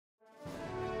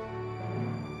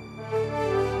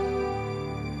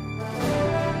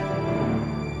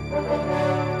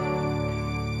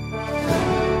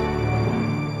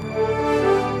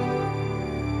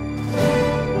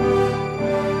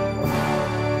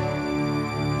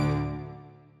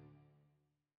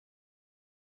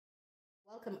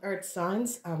Welcome, Earth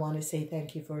signs. I want to say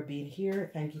thank you for being here.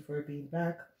 Thank you for being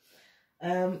back.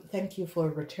 Thank you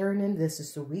for returning. This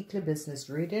is the weekly business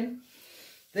reading.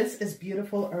 This is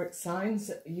beautiful, Earth signs.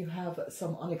 You have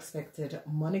some unexpected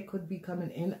money could be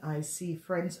coming in. I see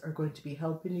friends are going to be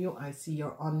helping you. I see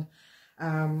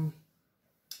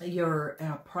your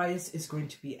prize is going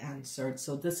to be answered.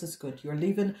 So this is good. You're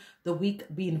leaving the week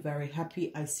being very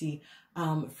happy. I see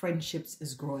friendships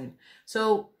is growing.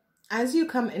 So as you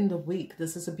come in the week,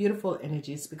 this is a beautiful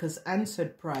energies because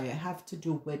answered prayer have to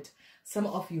do with some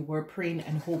of you were praying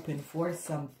and hoping for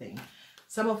something.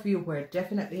 Some of you were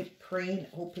definitely praying,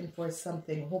 hoping for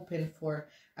something, hoping for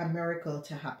a miracle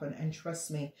to happen. And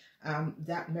trust me,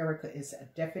 that miracle is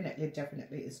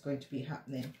definitely is going to be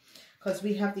happening. Because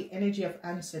we have the energy of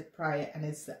answered prayer, and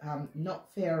it's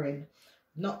not fair,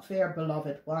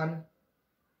 beloved one.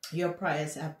 Your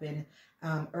prayers have been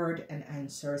heard and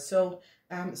answered. So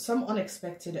some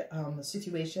unexpected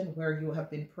situation where you have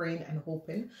been praying and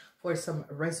hoping for some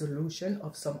resolution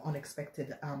of some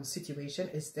unexpected situation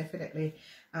is definitely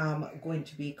going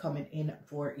to be coming in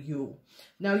for you.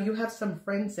 Now you have some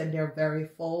friends and they're very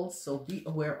false, so be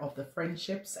aware of the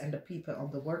friendships and the people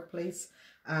on the workplace.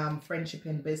 Friendship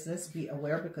in business, be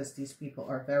aware because these people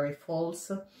are very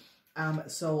false.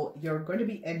 So you're going to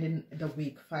be ending the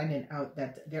week finding out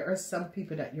that there are some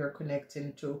people that you're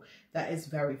connecting to that is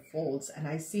very false. And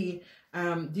I see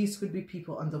these could be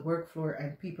people on the work floor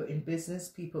and people in business,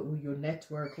 people who you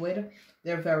network with.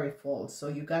 They're very false. So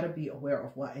you got to be aware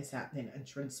of what is happening and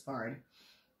transpiring.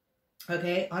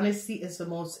 Okay, honesty is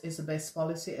the best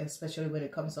policy, especially when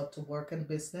it comes up to work and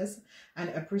business, and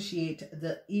appreciate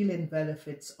the healing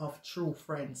benefits of true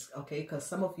friends. Okay, because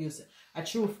some of you, a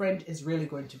true friend is really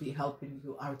going to be helping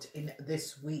you out in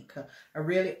this week. A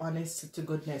really honest to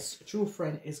goodness true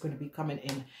friend is going to be coming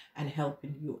in and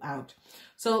helping you out.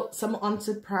 So some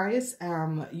answered prayers.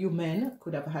 You men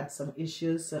could have had some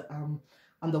issues on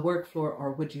the work floor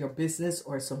or with your business,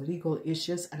 or some legal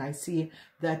issues, and I see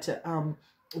that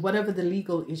whatever the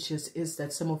legal issues is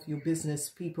that some of you business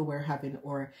people were having,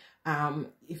 or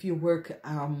if you work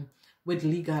with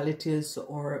legalities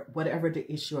or whatever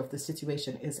the issue of the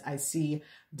situation is, I see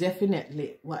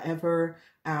definitely whatever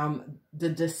the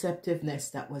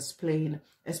deceptiveness that was playing,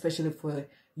 especially for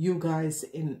you guys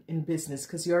in business,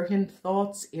 because you're in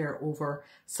thoughts here over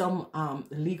some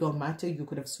legal matter. You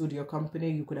could have sued your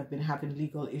company, you could have been having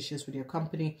legal issues with your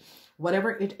company,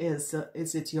 whatever it is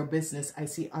it your business? I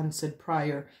see answered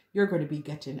prayer. You're going to be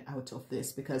getting out of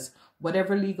this, because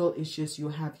whatever legal issues you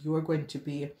have, you're going to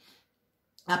be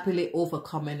happily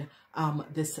overcoming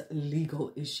this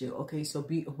legal issue. Okay, so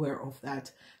be aware of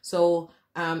that. So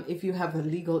if you have a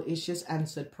legal issues,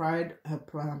 answered prayer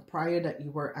that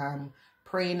you were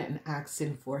praying and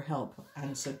asking for help,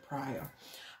 answered prayer.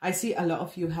 I see a lot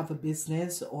of you have a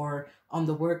business or on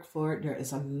the work floor. There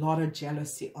is a lot of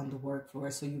jealousy on the work floor.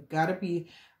 So you got to be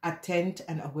attent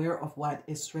and aware of what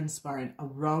is transpiring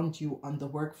around you on the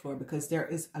work floor, because there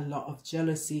is a lot of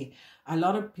jealousy. A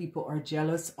lot of people are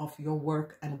jealous of your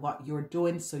work and what you're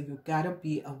doing. So you got to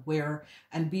be aware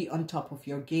and be on top of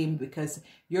your game, because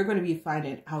you're going to be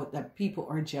finding out that people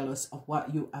are jealous of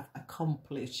what you have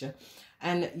accomplished.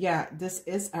 And yeah, this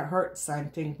is a hurt sign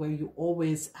thing where you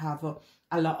always have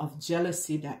a lot of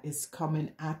jealousy that is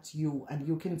coming at you. And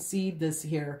you can see this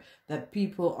here, that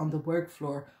people on the work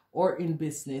floor or in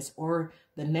business or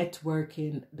the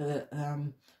networking, the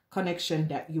connection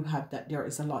that you have, that there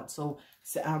is a lot. So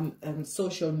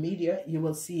social media, you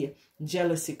will see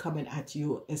jealousy coming at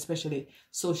you, especially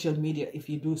social media. If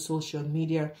you do social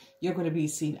media, you're going to be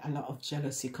seeing a lot of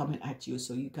jealousy coming at you.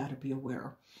 So you got to be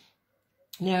aware.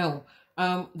 Now,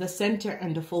 the center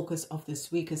and the focus of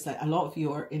this week is that a lot of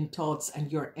you are in thoughts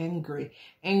and you're angry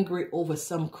over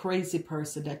some crazy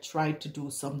person that tried to do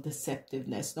some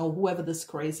deceptiveness. Now, whoever this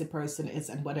crazy person is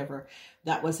and whatever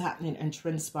that was happening and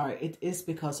transpired, it is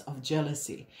because of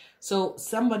jealousy. So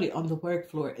somebody on the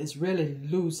work floor is really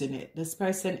losing it. This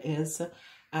person is,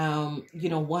 you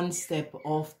know, one step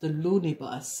off the loony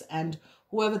bus, and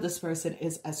whoever this person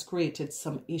is has created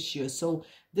some issues. So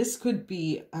this could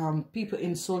be people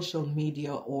in social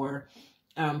media or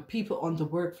people on the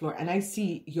work floor. And I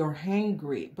see you're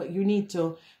hangry, but you need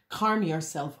to calm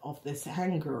yourself of this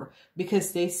anger,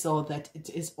 because they saw that it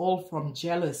is all from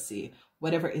jealousy.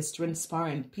 Whatever is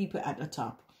transpiring, people at the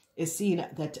top is seeing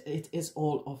that it is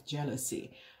all of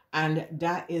jealousy. And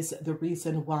that is the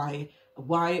reason why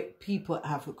people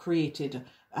have created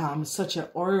such a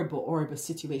horrible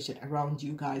situation around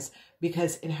you guys,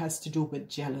 because it has to do with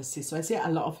jealousy. So I say a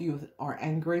lot of you are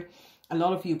angry. A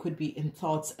lot of you could be in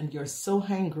thoughts and you're so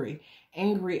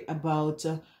angry about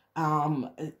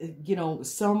you know,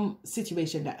 some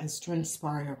situation that has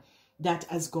transpired that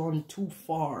has gone too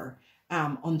far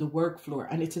on the work floor,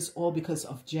 and it is all because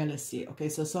of jealousy. Okay,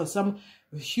 so some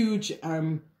huge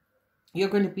you're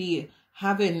going to be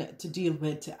having to deal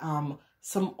with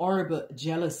some horrible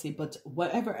jealousy, but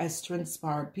whatever has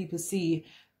transpired, people see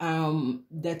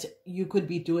that you could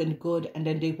be doing good, and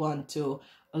then they want to,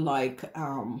 like,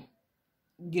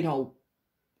 you know,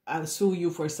 sue you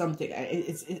for something.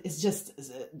 It's just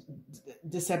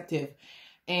deceptive.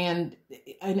 And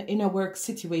in a work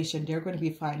situation, they're going to be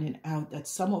finding out that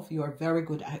some of you are very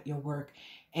good at your work,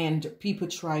 and people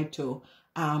try to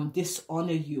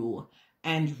dishonor you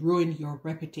and ruin your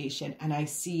reputation. And I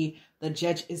see the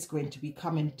judge is going to be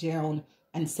coming down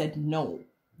and said no,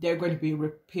 they're going to be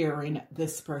repairing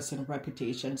this person's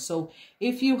reputation. So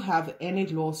if you have any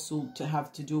lawsuit to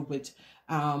have to do with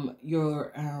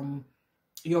your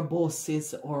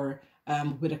bosses, or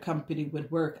with a company,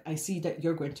 with work, I see that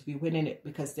you're going to be winning it,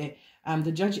 because the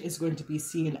judge is going to be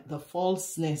seeing the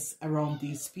falseness around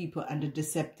these people and the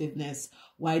deceptiveness,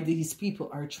 why these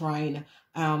people are trying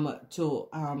to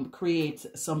create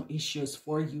some issues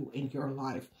for you in your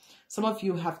life. Some of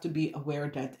you have to be aware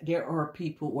that there are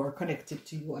people who are connected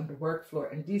to you on the work floor,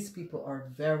 and these people are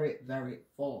very, very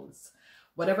false.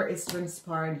 Whatever is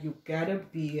transpiring, you gotta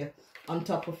be on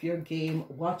top of your game.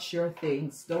 Watch your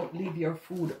things. Don't leave your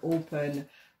food open.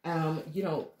 You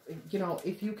know,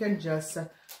 if you can just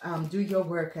do your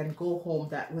work and go home,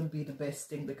 that would be the best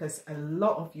thing, because a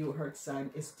lot of you, Earth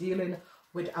sign, is dealing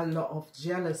with a lot of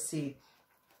jealousy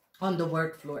on the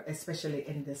work floor, especially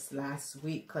in this last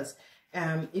week. Because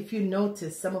if you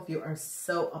notice, some of you are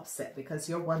so upset because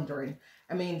you're wondering,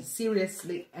 I mean,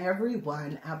 seriously,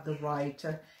 everyone have the right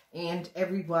and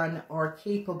everyone are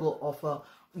capable of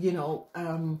you know,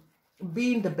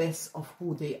 being the best of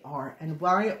who they are. And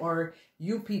why are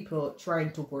you people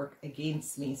trying to work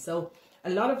against me? So a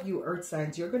lot of you Earth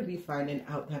signs, you're going to be finding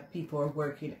out that people are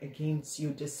working against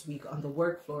you this week on the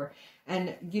work floor.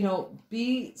 And, you know,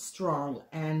 be strong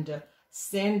and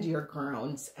stand your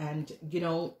grounds. And, you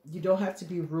know, you don't have to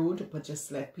be rude, but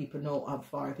just let people know how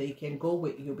far they can go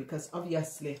with you. Because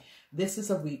obviously this is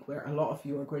a week where a lot of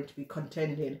you are going to be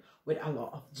contending with a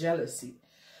lot of jealousy.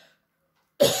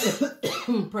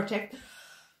 Protect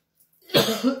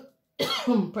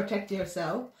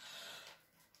yourself.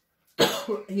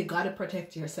 You got to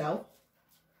protect yourself.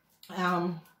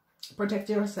 Protect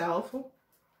yourself.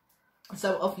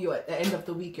 Some of you at the end of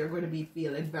the week, you're going to be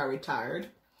feeling very tired.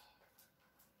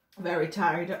 Very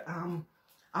tired.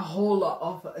 A whole lot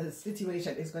of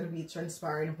situation is going to be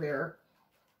transpiring where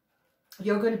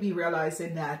you're going to be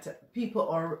realizing that people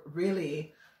are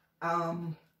really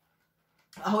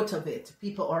out of it.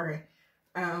 People are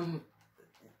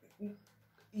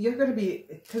you're going to be,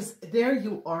 because there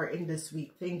you are in this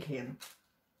week thinking,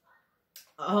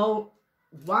 oh,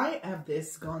 why have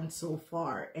this gone so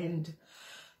far? And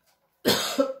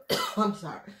I'm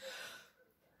sorry.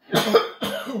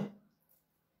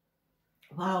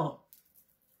 Wow.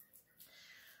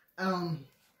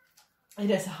 It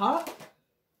is hot,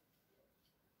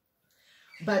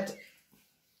 but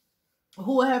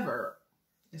whoever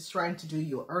is trying to do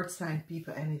your Earth sign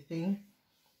people anything,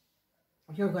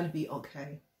 you're going to be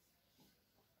okay.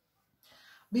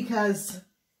 Because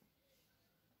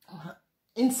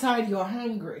inside you're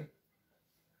hungry.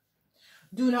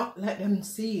 Do not let them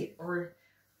see, or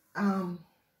do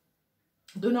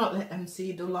not let them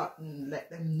see, do not let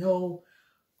them know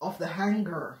of the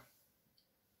hunger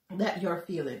that you're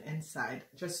feeling inside.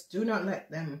 Just do not let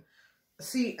them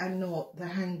see and know the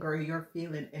hunger you're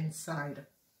feeling inside.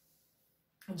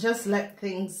 Just let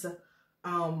things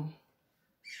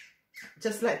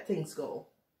go,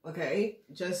 okay?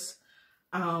 Just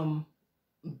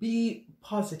be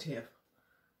positive,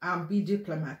 be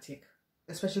diplomatic,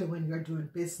 especially when you're doing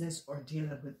business or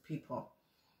dealing with people.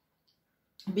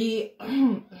 Be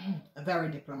very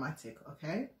diplomatic,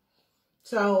 okay?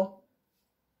 So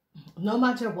no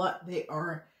matter what they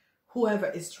are, whoever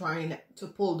is trying to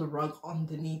pull the rug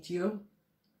underneath you,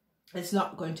 it's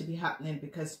not going to be happening,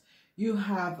 because you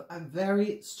have a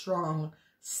very strong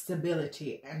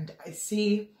stability. And I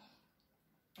see,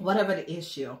 whatever the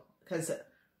issue, because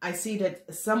I see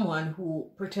that someone who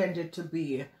pretended to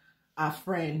be a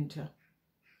friend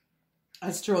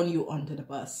has thrown you under the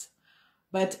bus.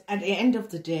 But at the end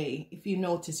of the day, if you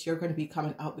notice, you're going to be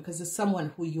coming out, because it's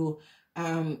someone who you,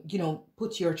 you know,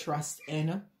 put your trust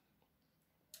in.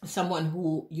 Someone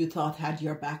who you thought had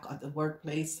your back at the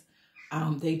workplace.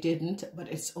 They didn't, but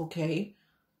it's okay.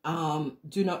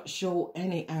 Do not show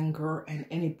any anger and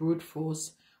any brute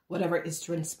force. Whatever is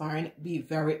transpiring, be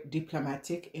very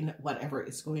diplomatic in whatever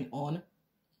is going on.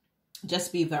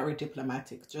 just be very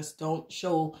diplomatic. Just don't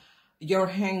show your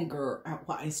anger at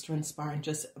what is transpiring.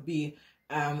 Just be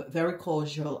very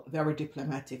cordial, very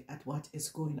diplomatic at what is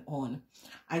going on.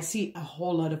 I see a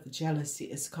whole lot of jealousy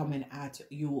is coming at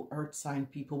you, earth sign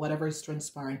people. Whatever is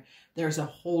transpiring, there's a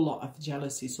whole lot of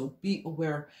jealousy. So be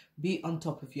aware, be on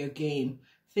top of your game.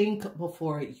 Think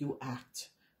before you act.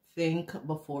 Think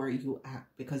before you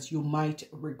act, because you might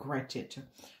regret it.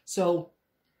 So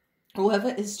whoever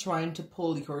is trying to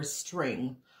pull your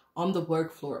string on the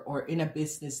work floor or in a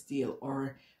business deal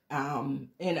or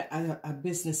in a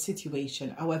business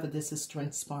situation, however this is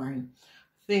transpiring,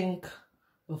 think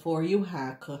before you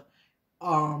hack.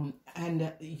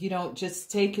 And you know,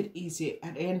 just take it easy.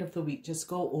 At the end of the week, just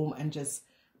go home and just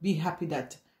be happy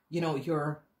that, you know,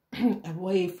 you're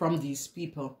away from these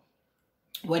people.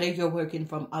 Whether you're working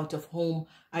from out of home,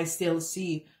 I still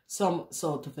see some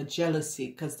sort of a jealousy,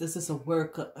 because this is a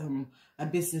work, a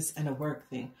business and a work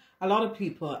thing. A lot of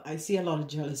people, I see a lot of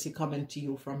jealousy coming to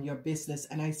you from your business,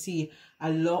 and I see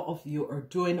a lot of you are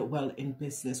doing well in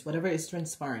business. Whatever is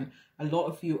transpiring, a lot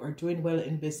of you are doing well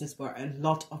in business, but a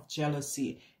lot of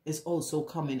jealousy is also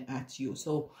coming at you.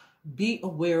 So be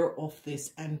aware of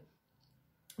this. And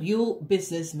you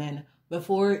businessmen,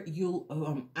 before you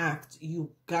act,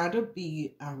 you gotta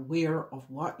be aware of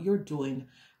what you're doing.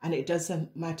 And it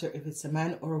doesn't matter if it's a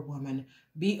man or a woman.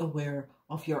 Be aware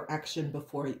of your action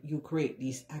before you create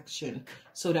these action,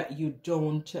 so that you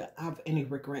don't have any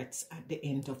regrets at the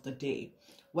end of the day.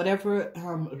 Whatever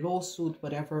lawsuit,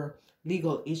 whatever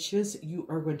legal issues, you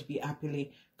are going to be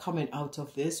happily coming out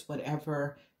of this.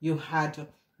 Whatever you had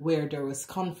where there was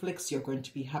conflicts, you're going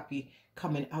to be happy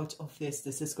coming out of this.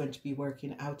 This is going to be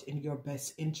working out in your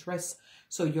best interest.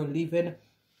 So you're leaving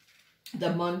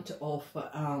the month of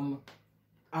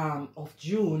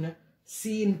June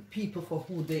seeing people for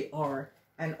who they are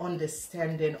and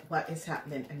understanding what is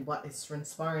happening and what is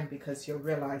transpiring, because you're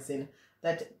realizing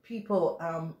that people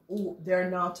they're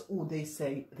not who they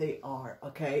say they are.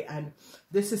 Okay, and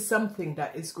this is something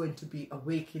that is going to be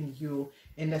awakening you,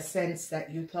 in the sense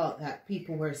that you thought that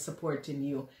people were supporting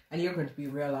you, and you're going to be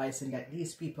realizing that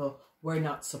these people were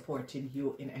not supporting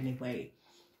you in any way.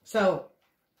 So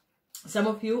some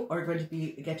of you are going to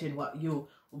be getting what you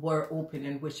were hoping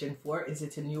and wishing for. Is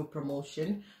it a new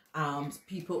promotion?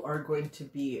 People are going to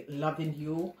be loving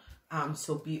you.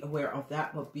 So be aware of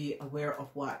that, but be aware of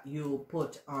what you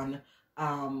put on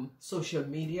social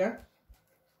media.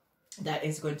 That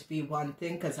is going to be one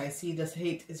thing, because I see this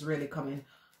hate is really coming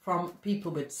from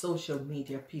people with social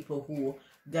media, people who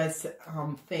does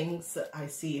things. I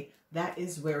see that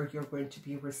is where you're going to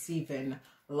be receiving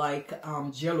like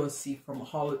jealousy from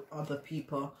all other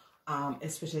people,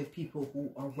 especially people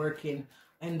who are working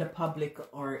in the public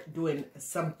or doing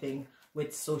something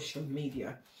with social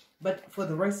media. But for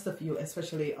the rest of you,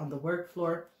 especially on the work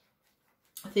floor,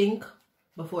 think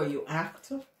before you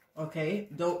act. Okay,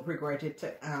 don't regret it.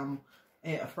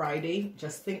 Friday,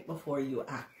 just think before you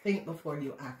act. Think before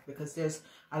you act, because there's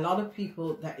a lot of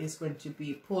people that is going to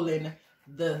be pulling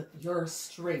your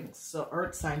strings. So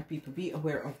earth sign people, be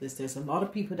aware of this. There's a lot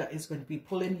of people that is going to be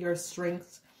pulling your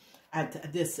strings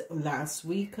at this last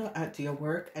week at your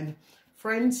work. And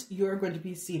friends, you're going to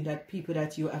be seeing that people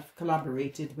that you have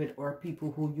collaborated with, or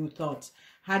people who you thought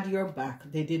had your back,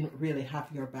 they didn't really have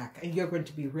your back. And you're going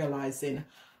to be realizing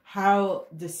how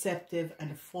deceptive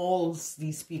and false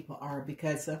these people are,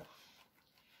 because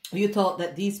you thought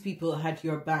that these people had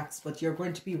your backs, but you're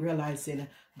going to be realizing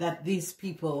that these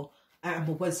people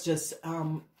was just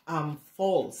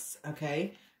false.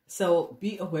 Okay, so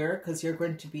be aware, because you're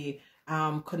going to be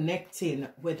connecting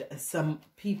with some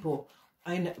people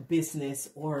in business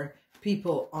or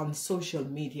people on social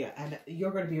media, and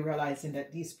you're going to be realizing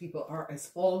that these people are as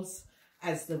false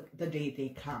as the day they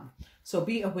come. So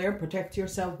be aware, protect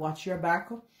yourself, watch your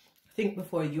back, think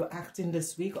before you act in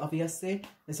this week. Obviously,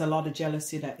 there's a lot of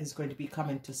jealousy that is going to be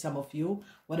coming to some of you.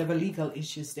 Whatever legal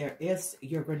issues there is,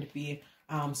 you're going to be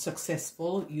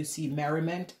successful. You see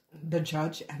merriment, the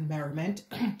judge, and merriment.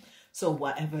 So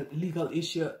whatever legal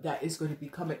issue that is going to be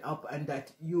coming up and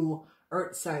that you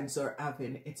earth signs are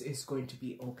having, it is going to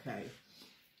be okay.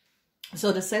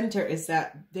 So the center is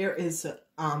that there is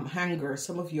anger.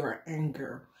 Some of you are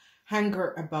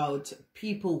anger about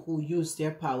people who use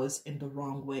their powers in the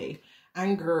wrong way,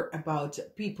 anger about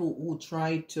people who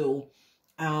try to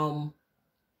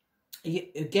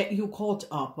get you caught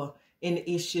up in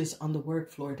issues on the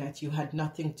work floor that you had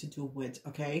nothing to do with.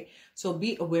 Okay, so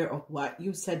be aware of what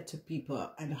you said to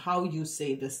people and how you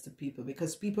say this to people,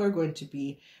 because people are going to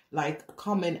be like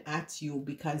coming at you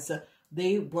because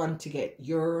they want to get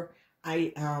your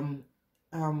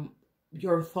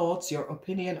your thoughts, your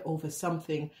opinion over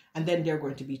something, and then they're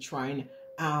going to be trying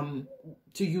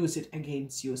to use it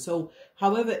against you. So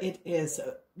however it is,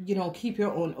 you know, keep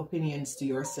your own opinions to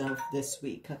yourself this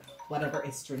week, whatever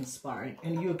is transpiring,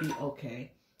 and you'll be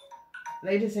okay.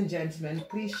 Ladies and gentlemen,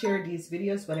 please share these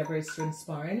videos, whatever is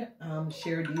transpiring.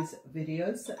 Share these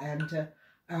videos, and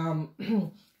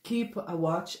keep a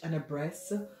watch and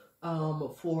abreast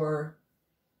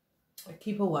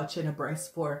keep a watch and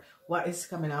abreast for what is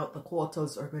coming out. The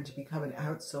quarters are going to be coming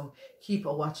out, so keep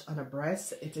a watch and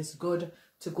abreast. It is good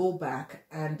to go back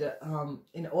and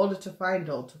in order to find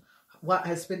out what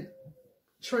has been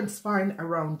transpiring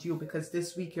around you, because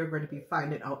this week you're going to be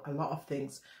finding out a lot of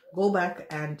things. Go back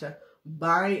and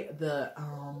buy the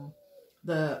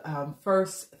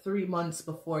first 3 months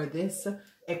before this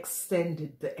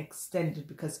extended,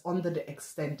 because under the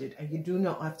extended, and you do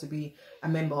not have to be a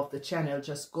member of the channel,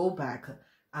 just go back.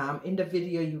 In the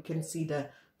video you can see the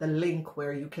link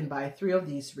where you can buy 3 of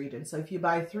these readings. So if you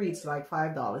buy 3, it's like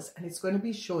 $5, and it's going to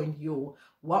be showing you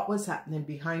what was happening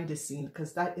behind the scene,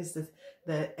 because that is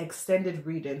the extended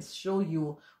readings show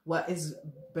you what is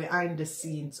behind the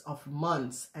scenes of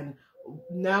months, and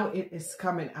now it is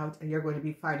coming out, and you're going to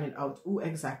be finding out who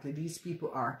exactly these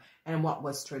people are and what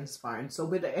was transpiring. So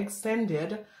with the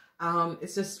extended,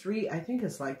 it's just 3, I think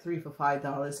it's like 3 for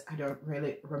 $5. I don't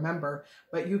really remember,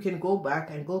 but you can go back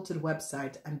and go to the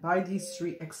website and buy these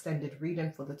 3 extended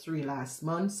reading for the 3 last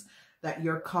months that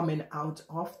you're coming out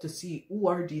of, to see who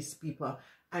are these people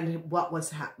and what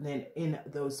was happening in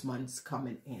those months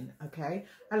coming in. Okay,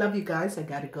 I love you guys. I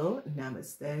gotta go.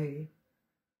 Namaste.